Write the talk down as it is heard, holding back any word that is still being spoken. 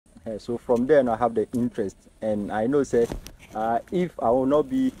So from there, I have the interest, and I know say if I will not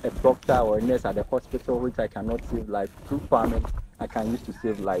be a doctor or a nurse at the hospital, which I cannot save life through farming, I can use to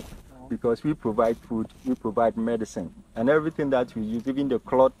save life because we provide food, we provide medicine, and everything that we use, even the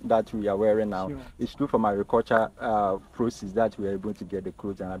cloth that we are wearing now, is true from agriculture process that we are able to get the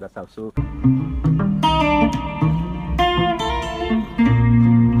clothes and other stuff. So.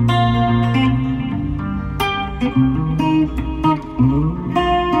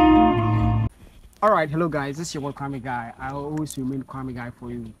 Alright, hello guys, this is your boy Kwame Guy. I always remain Kwame Guy for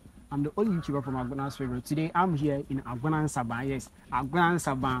you. I'm the only YouTuber from Agbanan's favorite. Today I'm here in Agbanan Saban. Yes, Agbanan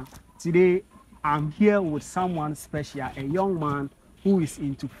Saban. Today I'm here with someone special, a young man who is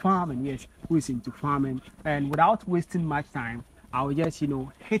into farming. Yes, who is into farming. And without wasting much time, I'll just hit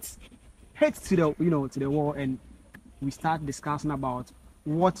to the to the wall, and we start discussing about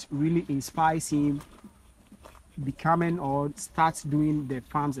what really inspires him becoming or start doing the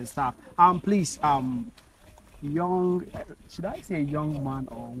farms and stuff. Please, young, should I say young man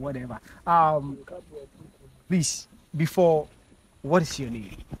or whatever? Please, before, what is your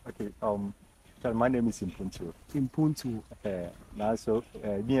name? Okay, my name is Impuntu. Impuntu. Now so,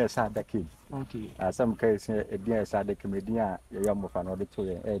 near Sadaki. Okay. Some cases, near Sadaki, Media, young of another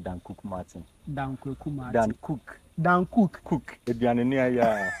two, Dan Cook Martin. Dan Cook Martin. Dan Cook. Dan Cook. Cook. Near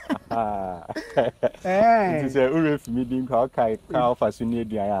ya. It is a Urif meeting, how far soon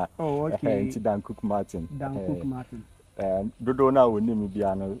near. Oh, okay. Dan Cook Martin. Dan Cook Martin. Dodona will name me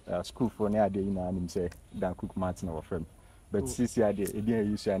a school for near day in him say Dan Cook Martin or friend. But since you didn't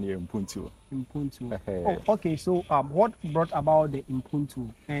use any Impuntu. Impuntu. Oh, okay. So, what brought about the Impuntu,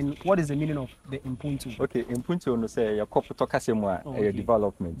 and what is the meaning of the Impuntu? Okay, Impuntu no say your corporate tokasemwa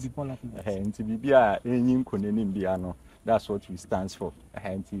development. Development. And to be a yin kunenim biano. That's what we stands for.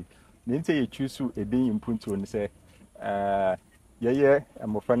 And ninte you choose a day Impuntu and say, I'm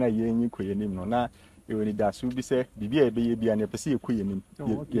a friend of yin kuyenim no na. You need that be say, be a baby and a pesi kuyenim.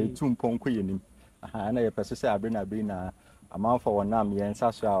 Ye tum pon kuyenim. And I say, I bring a month for one arm, and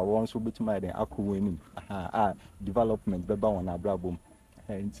Sasha wants to be to my winning development, the bound on brabum.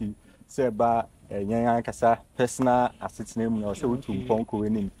 And see, say, by a young cassa, personal assets name or so to Ponko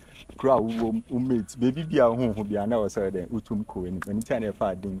winning. Crowd who meets baby be our home who be an hour certain Utum Coin, and turn a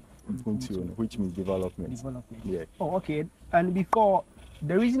finding, which means development. Yeah. Oh, okay. And before,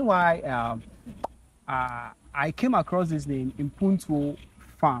 the reason why I came across this name, Impuntu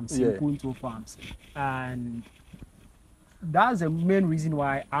Farms, Impuntu Farms, and that's the main reason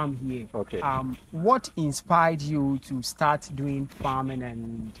why I'm here. Okay. What inspired you to start doing farming,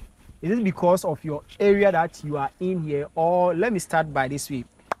 and is it because of your area that you are in here, or let me start by this way?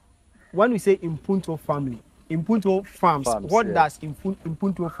 When we say Impuntu family, Impuntu Farms, what does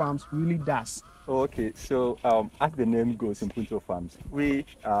Impuntu Farms really does? Okay, so as the name goes, Impuntu Farms, we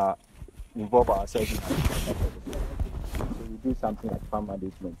involve ourselves in so we do something like farm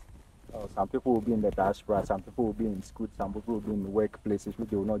management. Some people will be in the diaspora, some people will be in school, some people will be in workplaces where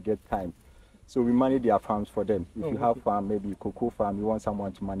they will not get time. So we manage their farms for them. If you have farm, maybe cocoa farm, you want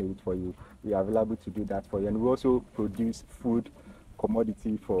someone to manage it for you, we are available to do that for you. And we also produce food,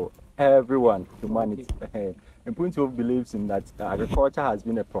 commodity for everyone to manage. And Punto believes in that agriculture has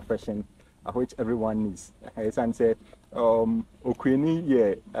been a profession which everyone needs. As I said, Okweni,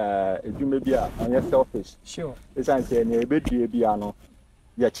 you may be selfish. Sure. As I said,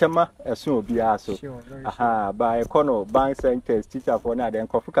 Chema as soon be also. By a corner, bank centers, teacher for now, then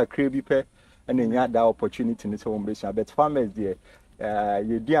Kofuka crabby pay, and then you had the opportunity in this home base. But farmers, dear,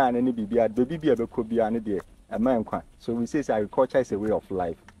 you dear and any baby, baby could be an idea, a man. So we say agriculture is a way of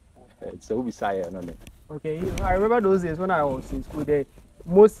life. So we say, okay, I remember those days when I was in school.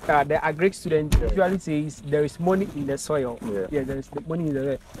 Most the agric students usually says there is money in the soil. Yeah, there is money in the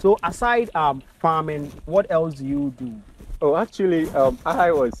soil. So aside farming, what else do you do? Oh, actually,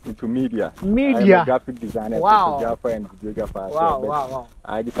 I was into media. Media. I'm a graphic designer, photographer, and videographer. Wow.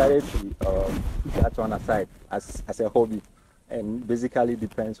 I decided to put that one aside as a hobby, and basically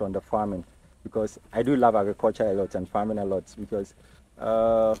depends on the farming, because I do love agriculture a lot and farming a lot, because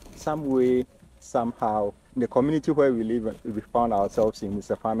some way, somehow, the community where we live, we found ourselves in is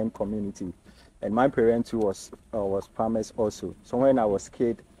a farming community, and my parents too was farmers also. So when I was a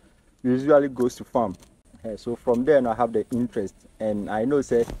kid, we usually goes to farm. So from there, I have the interest, and I know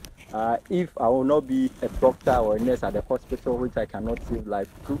say if I will not be a doctor or a nurse at the hospital, which I cannot save life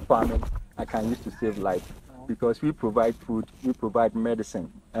through farming, I can use to save life, because we provide food, we provide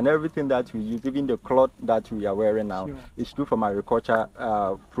medicine, and everything that we use, even the cloth that we are wearing now, is true from agriculture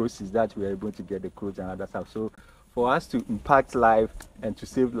process that we are able to get the clothes and other stuff. So for us to impact life and to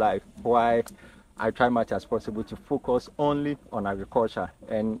save life, why I try much as possible to focus only on agriculture.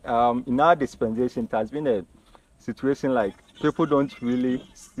 And in our dispensation, it has been a situation like people don't really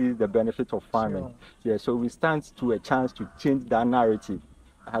see the benefit of farming. Sure. Yeah, so we stand to a chance to change that narrative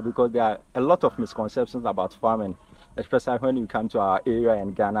because there are a lot of misconceptions about farming, especially when you come to our area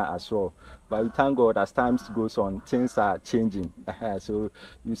in Ghana as well. But we thank God as times goes on, things are changing. So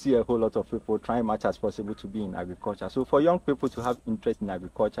you see a whole lot of people trying much as possible to be in agriculture. So for young people to have interest in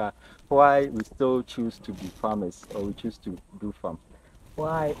agriculture, why we still choose to be farmers or we choose to do farm?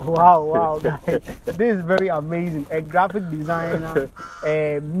 Why? Wow, guys. This is very amazing. A graphic designer,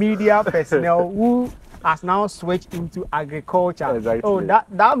 a media personnel who has now switched into agriculture. Exactly. Oh,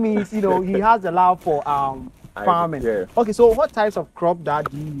 that means, you know, he has a love for farming. Yeah. Okay, so what types of crop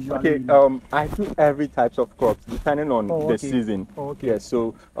that do you usually use? I do every types of crops depending on the season. Okay. Yeah,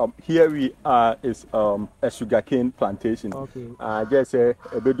 so here we are is a sugarcane plantation. Okay. Just a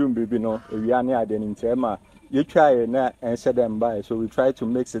bedroom baby no we are near the intema. You try and set them by, so we try to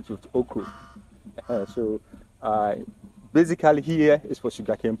mix it with okra. So basically here is for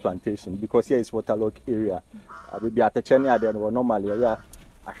sugarcane plantation because here is waterlogged area. We be at the Chenia then normally yeah.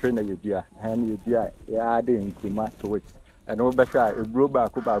 I think you be and you be adding to it. And over a grow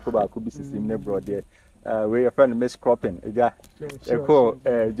back could be system neighbor there. Where your friend miss cropping. Sure.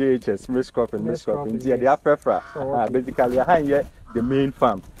 JHS miss cropping. Yeah, they are prefer. Basically, I have the main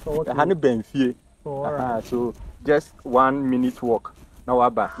farm. I have been here. So just 1 minute walk. Now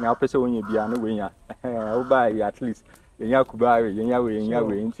about now person when you be an way at least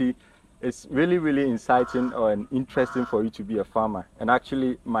it's really, really exciting and interesting for you to be a farmer. And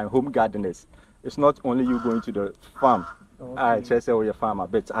actually, my home gardeners, it's not only you going to the farm, I just say you're a farmer,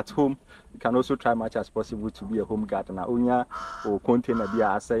 but at home, you can also try much as possible to be a home gardener. Onya or container,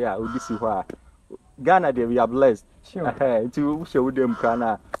 I say, yeah, this is why Ghana, we are blessed. Sure. To show them,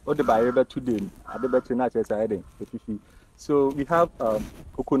 Ghana, or the buyer today, at the better natural side. So we have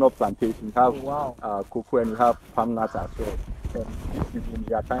coconut plantation, we have cocoa, and we have palm nuts as well. And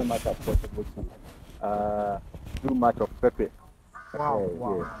we are trying much as possible to do much of pepper. Wow.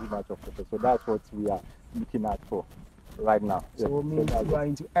 Yeah, do much of pepper. So that's what we are looking at for right now. So you are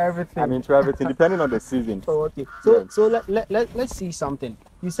into everything. I'm into everything, depending on the season. Oh, okay. So let's see something.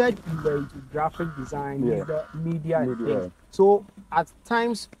 You said you were into graphic design, media and things. So at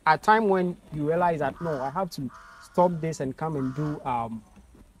time when you realize that no, I have to stop this and come and do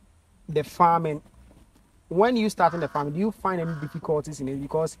the farming. When you starting the farming, do you find any difficulties in it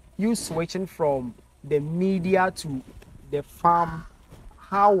because you switching from the media to the farm?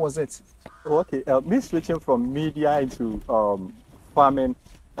 How was it? Okay, me switching from media into farming,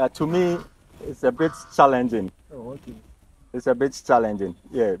 to me, it's a bit challenging. Oh, okay. It's a bit challenging,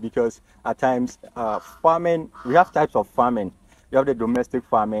 yeah, because at times farming, we have types of farming. You have the domestic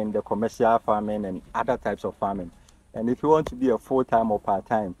farming, the commercial farming, and other types of farming. And if you want to be a full-time or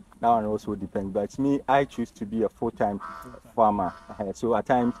part-time, that one also depends. But me, I choose to be a full-time farmer. So at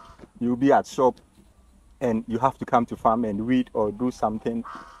times, you'll be at shop, and you have to come to farm and weed or do something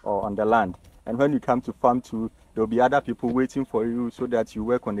or on the land. And when you come to farm too, there'll be other people waiting for you so that you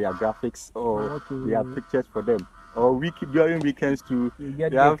work on their graphics or their pictures for them. Or during weekends too, you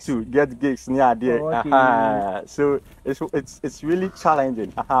have to get gigs near there. So it's really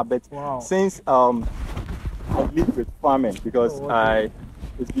challenging. But since I live with farming because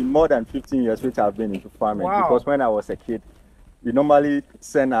it's been more than 15 years which I've been into farming. Because when I was a kid, we normally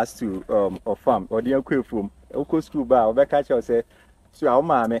send us to a farm or the equip from Oko school bar or back at say, so our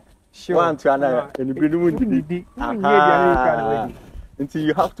mammy, one to another, and you until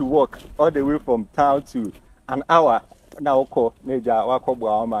you have to walk all the way from town to an hour. Now, from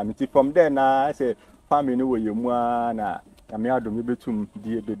there, now I say, farming away you na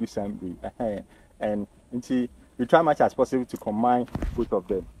do something. And we try much as possible to combine both of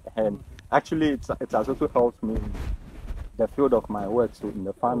them. And actually, it has also helped me in the field of my work, so in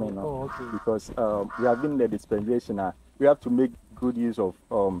the farming, because we have been in the dispensation. We have to make good use of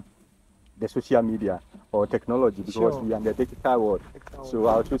the social media or technology because we are in the digital world. So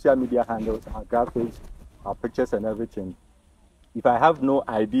our social media handles, our graphics, our pictures and everything. If I have no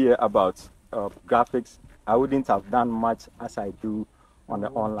idea about graphics, I wouldn't have done much as I do on the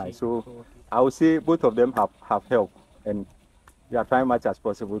online. So I would say both of them have helped, and we are trying much as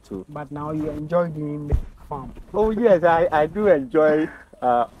possible to. But now you enjoy doing the farm. Oh yes, I do enjoy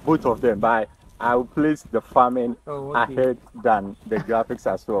both of them, but I will place the farming ahead than the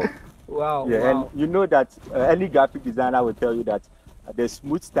graphics as well. Wow. Yeah, and you know that any graphic designer will tell you that the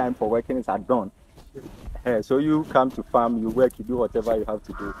smooth time for working is at dawn. So you come to farm, you work, you do whatever you have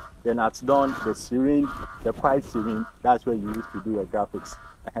to do. Then at dawn, the quiet serene, that's where you used to do your graphics.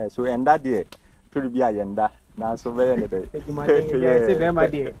 So and that day, Could be agenda. Now, so very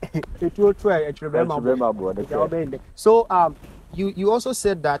So you also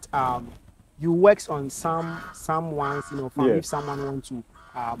said that you works on someone's farm. Yeah. If someone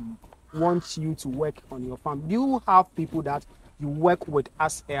wants you to work on your farm, do you have people that you work with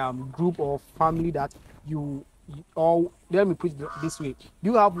as a group or family that or let me put it this way,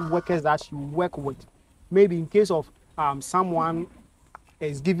 do you have workers that you work with, maybe in case of someone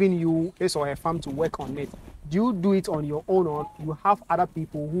is giving you his or her farm to work on it, do you do it on your own or you have other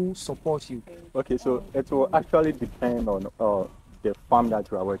people who support you? Okay, so it will actually depend on the farm that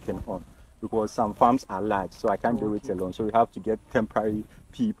you are working on, because some farms are large, so I can't do it alone. So you have to get temporary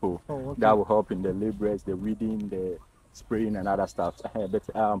people that will help in the laborers, the weeding, the spraying, and other stuff. But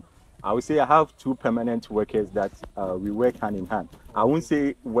I would say I have 2 permanent workers that we work hand in hand. I won't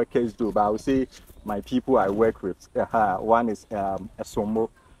say workers do, but I would say my people I work with. One is Esomo.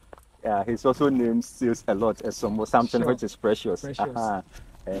 He's also named Sales a lot, Esomo, something which is precious.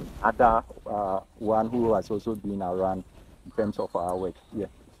 And other one who has also been around in terms of our work. Yeah,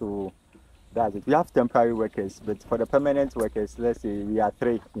 so that's it. We have temporary workers, but for the permanent workers, let's say we are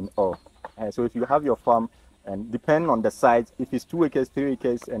 3 in all. So if you have your farm, and depending on the size, if it's 2 acres, 3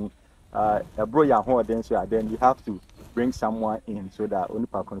 acres, and a bro then you have to bring someone in so that only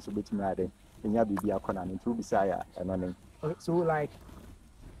per contribute me then in your baby and to be sire and on. Okay, so like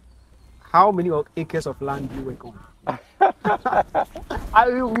how many acres of land do you work on?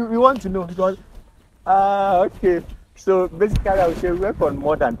 We want to know because okay. So basically, I would say we work on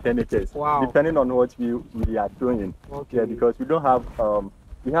more than 10 acres, wow, depending on what we are doing. Okay. Yeah, because we don't have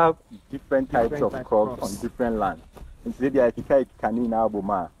we have different types of crops on different land. Instead, I think canina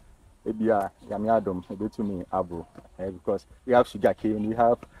aboma, ebia yamiadom, ebetumi abo, because we have sugarcane, we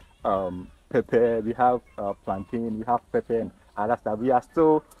have pepper, we have plantain, we have pepper, and other stuff. We are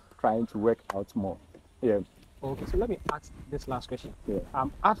still trying to work out more. Yeah. Okay, so let me ask this last question. Yeah.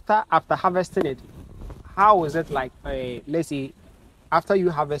 After harvesting it, how is it like? Let's say, after you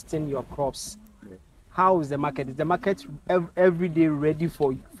harvesting your crops, Yeah. how is the market? Is the market every day ready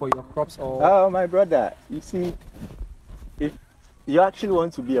for your crops? Or Oh, my brother, you see, if you actually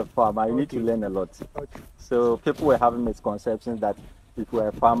want to be a farmer, you need to learn a lot. Okay. So people were having misconceptions that if you're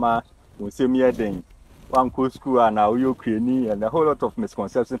a farmer, you say me thing, one go school and now you create, and a whole lot of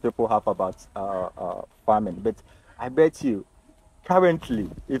misconceptions people have about farming. But I bet you, currently,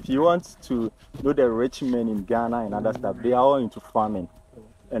 if you want to know the rich men in Ghana and other stuff, they are all into farming.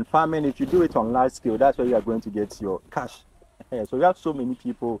 And farming, if you do it on large scale, that's where you are going to get your cash. So we have so many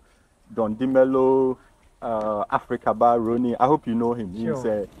people, Don Dimelo, Africa Bar, Ronnie. I hope you know him. Sure. He's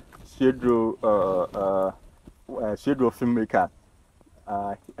a Shedro filmmaker.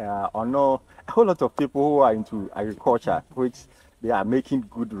 Or no, a whole lot of people who are into agriculture, which they are making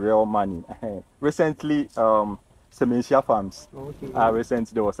good real money. Recently, Sementia Farms. Okay.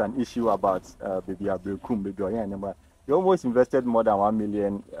 Recently there was an issue about baby Abrekum, baby Oyanema. They almost invested more than 1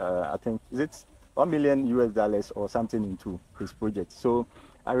 million. I think is it $1 million US or something into his project. So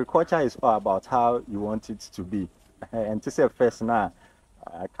agriculture is all about how you want it to be. And to say first now,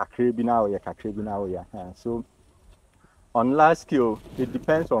 so on large scale, it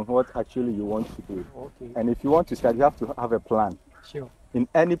depends on what actually you want to do. Okay. And if you want to start, you have to have a plan. Sure. In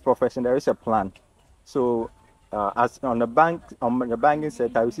any profession, there is a plan. So, as on the banking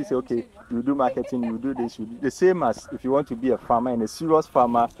sector, you say, okay, you do marketing, you do this, you do the same as if you want to be a farmer and a serious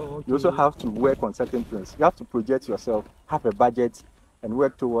farmer. Okay. You also have to work on certain things. You have to project yourself, have a budget, and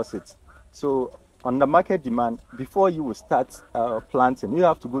work towards it. So, on the market demand, before you will start planting, you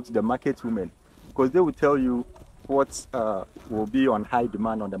have to go to the market women because they will tell you what will be on high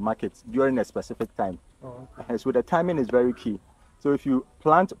demand on the market during a specific time. Oh, okay. So the timing is very key. So if you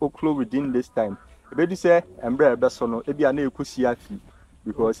plant oklo within this time, because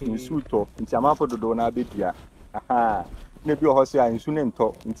in suito, in Samapo do na bedia, maybe your horse in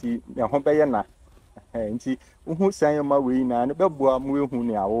Sunento, into Hompayana, into who sang my way na and Bebua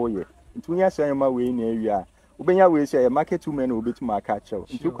Muhunia, into your my way in area. Ubenya we say a market woman will be to my catcher.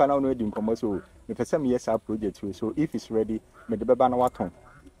 You can now in commercial. For some years our project. So if it's ready, make the baby waton.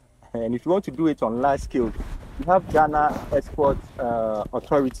 And if you want to do it on large scale, you have Ghana Export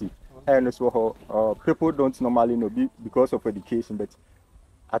Authority. And so people don't normally know because of education, but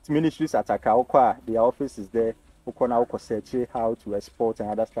at ministries at Akaokwa, the office is there. Search how to export and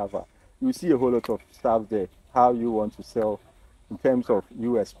other stuff. You see a whole lot of stuff there. How you want to sell in terms of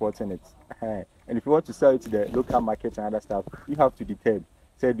you exporting it. And if you want to sell it to the local market and other stuff, you have to determine.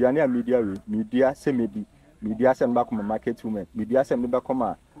 Say, do you need media? Say maybe media send back from market women. Media send back from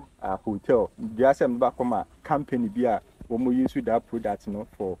a hotel. Media send back from a company. Be a we use that product,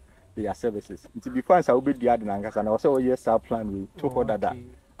 for their services. Nti before I will be the other and I also yes our plan we took order that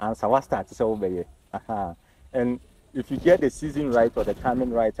and so I start to say over and if you get the season right or the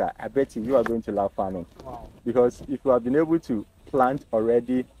timing right, I bet you are going to love farming. Wow. Because if you have been able to plant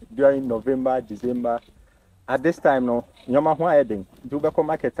already during November, December, at this time no, nyama ho heading, do be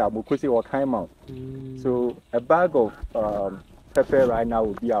market because or time out. So a bag of pepper right now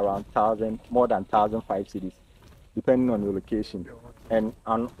will be around more than 1,005 cedis, depending on your location. And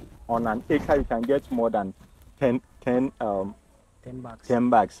on an acre you can get more than 10 bags. 10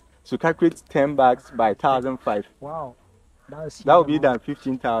 bags. So calculate 10 bags by 1,005. Wow. That would be than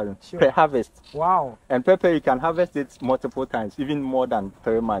 15,000 per harvest. Wow. And pepper, you can harvest it multiple times, even more than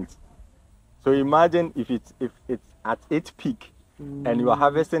 3 months. So imagine if it's at its peak and you are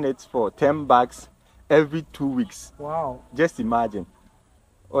harvesting it for 10 bags every 2 weeks. Wow. Just imagine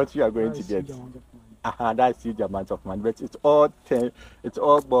what you are going to get. That's huge amount of money. But it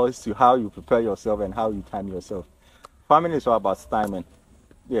all boils to how you prepare yourself and how you time yourself. Farming is all about timing.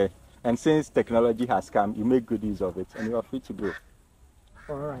 Yeah. And since technology has come, you make good use of it and you are free to go.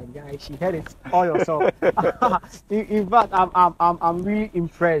 All right, guys, she had it all yourself. in fact, I'm really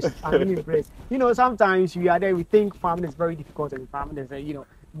impressed. I'm really impressed. You know, sometimes we are there, we think farming is very difficult, and farming is, I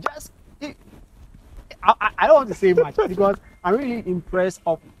don't want to say much because I'm really impressed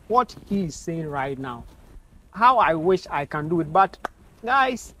of what he is saying right now. How I wish I can do it, but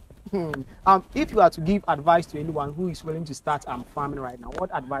guys, if you are to give advice to anyone who is willing to start farming right now, what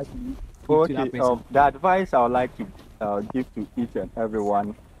advice would you give to that person? The advice I would like to give to each and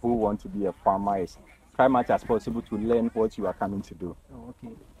everyone who wants to be a farmer is try much as possible to learn what you are coming to do. Oh,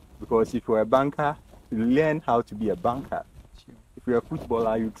 okay. Because if you're a banker, you learn how to be a banker. Sure. If you're a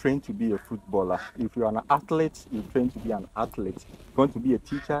footballer, you train to be a footballer. If you're an athlete, you train to be an athlete. If you want to be a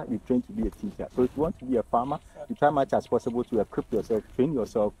teacher, you train to be a teacher. So if you want to be a farmer, you try much as possible to equip yourself, train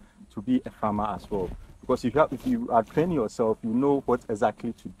yourself to be a farmer as well. Because if you are training yourself, you know what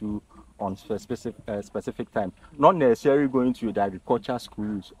exactly to do on specific time. Not necessarily going to the agriculture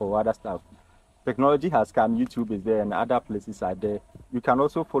schools or other stuff. Technology has come, YouTube is there and other places are there. You can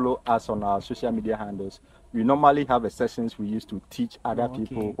also follow us on our social media handles. We normally have a sessions we used to teach other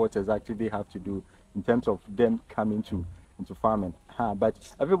people what exactly they have to do in terms of them coming into farming. But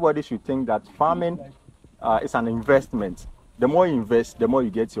everybody should think that farming is an investment. The more you invest, the more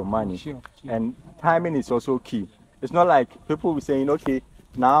you get your money. Sure. And timing is also key. It's not like people will saying, okay,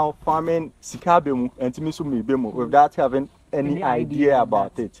 now farming sikabemu and timisumu without having any idea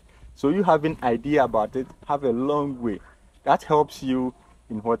about it. So you having idea about it have a long way. That helps you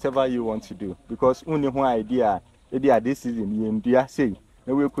in whatever you want to do. Because only one idea, this is in the say,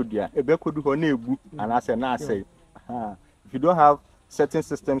 we could and I say, if you don't have certain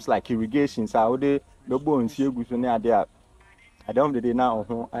systems like irrigation, so they no bones here there. I don't know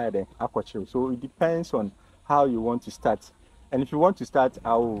now aquaculture. So it depends on how you want to start. And if you want to start,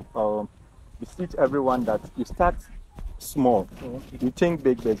 I will beseech everyone that you start small. You think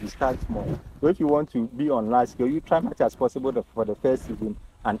big, but you start small. So if you want to be on large scale, you try much as possible for the first season.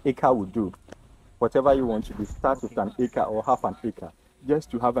 An acre will do. Whatever you want to do, start with an acre or half an acre, just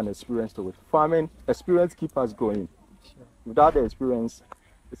to have an experience to it. Farming experience keeps us going. Sure. Without the experience,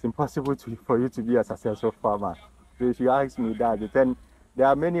 it's impossible for you to be a successful farmer. So if you ask me that, then there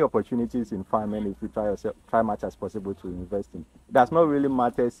are many opportunities in farming if you try much as possible to invest in. It does not really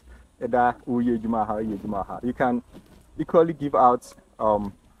matter that you can equally give out,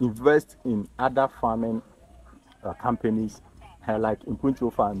 invest in other farming companies like in Punto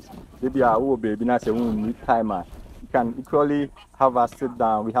Farms. Maybe our baby now say we need timer. You can equally have us sit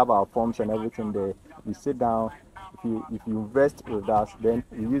down. We have our forms and everything there. We sit down. If you invest with us, then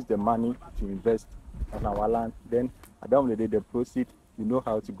we use the money to invest on our land. Then at the end of the day, the proceed, you know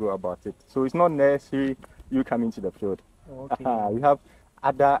how to go about it. So it's not necessary you come into the field. Okay. We have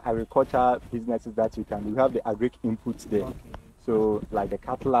other agricultural businesses that you can do. We have the agri inputs there. Okay. So like the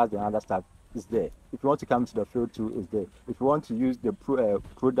cattle and other stuff is there. If you want to come to the field too, is there. If you want to use the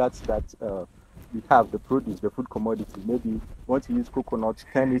products that we have, the produce, the food commodity, maybe you want to use coconut,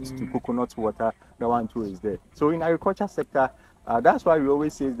 turn it to coconut water, that one too is there. So in agriculture sector, that's why we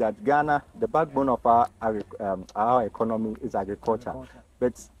always say that Ghana, the backbone of our economy is agriculture.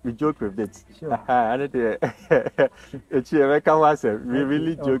 But we joke with it. Sure. We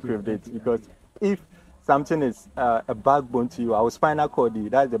really joke with it because if something is a backbone to you, our spinal cord,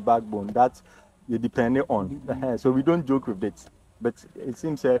 that's the backbone that you're depending on. So we don't joke with it. But it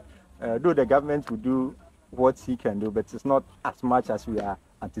seems though the government will do what he can do, but it's not as much as we are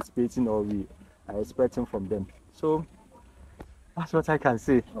anticipating or we are expecting from them. So that's what I can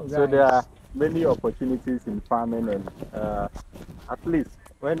say. So there are many opportunities in farming, and at least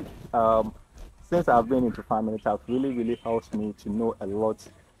when since I've been into farming, it has really helped me to know a lot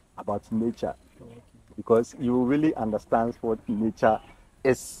about nature, because you really understand what nature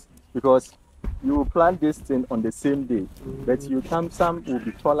is. Because you will plant this thing on the same day, but some will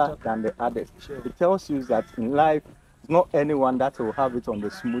be taller than the others. Sure. It tells you that in life, it's not anyone that will have it on the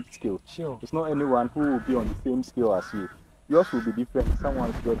smooth scale. Sure. It's not anyone who will be on the same scale as you. Yours will be different.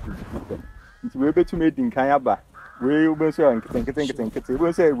 Someone's yours will be different. Nti we betu made in Kayaba. We will say nkete.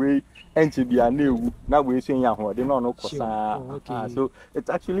 We say we enchibia na ewu na we say ya ho de no no kosa. So it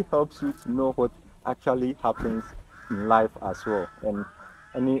actually helps you to know what actually happens in life as well, and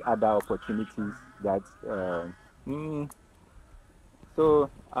any other opportunities that so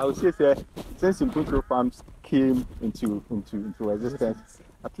I would say since Impunto Farms came into existence,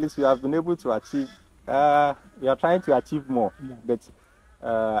 at least we have been able to achieve we are trying to achieve more. But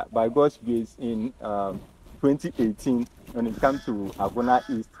by God's grace, in 2018, when it comes to Agona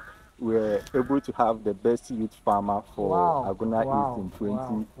East, we were able to have the best youth farmer for Agona East in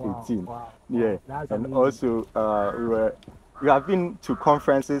 2018. Yeah, and amazing. Also we have been to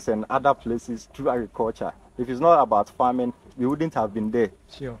conferences and other places through agriculture. If it's not about farming, we wouldn't have been there.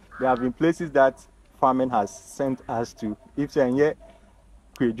 Sure. There have been places that farming has sent us to. If you're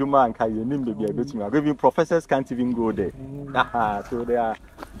even professors can't even go there. So there are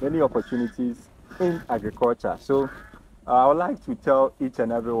many opportunities in agriculture. So I would like to tell each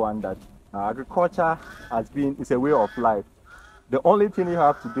and everyone that agriculture is a way of life. The only thing you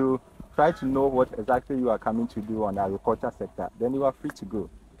have to do, try to know what exactly you are coming to do on the agriculture sector. Then you are free to go. You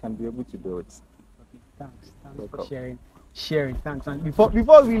can be able to do it. Thanks for sharing. Thanks. And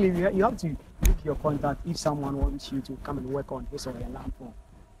before we leave, you have to give your contact if someone wants you to come and work on his or her land for,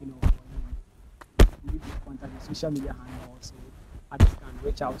 you leave your contact, your social media handle, so others can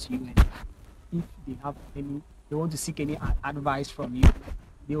reach out to you. And if they want to seek any advice from you,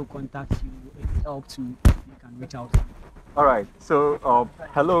 they will contact you and help to. You can reach out to you. All right. So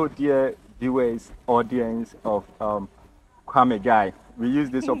hello, dear viewers, audience of Kwame Guy. We use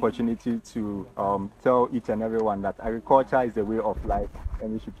this opportunity to tell each and everyone that agriculture is a way of life,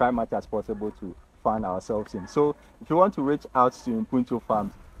 and we should try much as possible to find ourselves in. So if you want to reach out to Impunto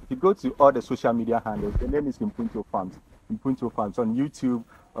Farms, if you go to all the social media handles, the name is Impunto Farms. Impunto Farms on YouTube,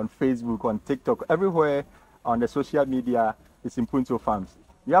 on Facebook, on TikTok, everywhere on the social media, it's Impunto Farms.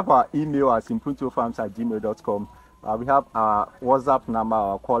 We have our email as impuntofarms@gmail.com. We have our WhatsApp number,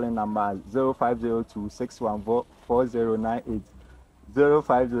 our calling number 0502-614-4098.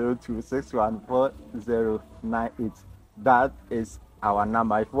 0502-614-4098. That is our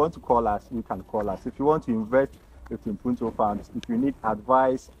number. If you want to call us, you can call us. If you want to invest with Impunto Farms, if you need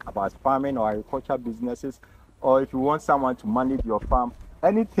advice about farming or agriculture businesses, or if you want someone to manage your farm,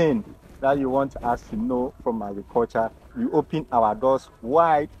 anything that you want us to know from agriculture, we open our doors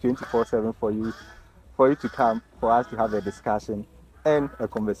wide 24/7 for you to come, for us to have a discussion and a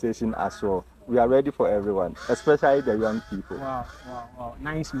conversation as well. We are ready for everyone, especially the young people. Wow.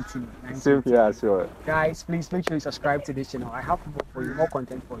 Nice meeting you. Same here as well. Guys, please make sure you subscribe to this channel. I have more for you, more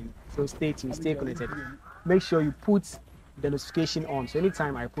content for you. So stay tuned, stay connected. Make sure you put the notification on, so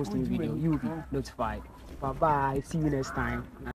anytime I post a new video, you will be notified. Bye-bye. See you next time.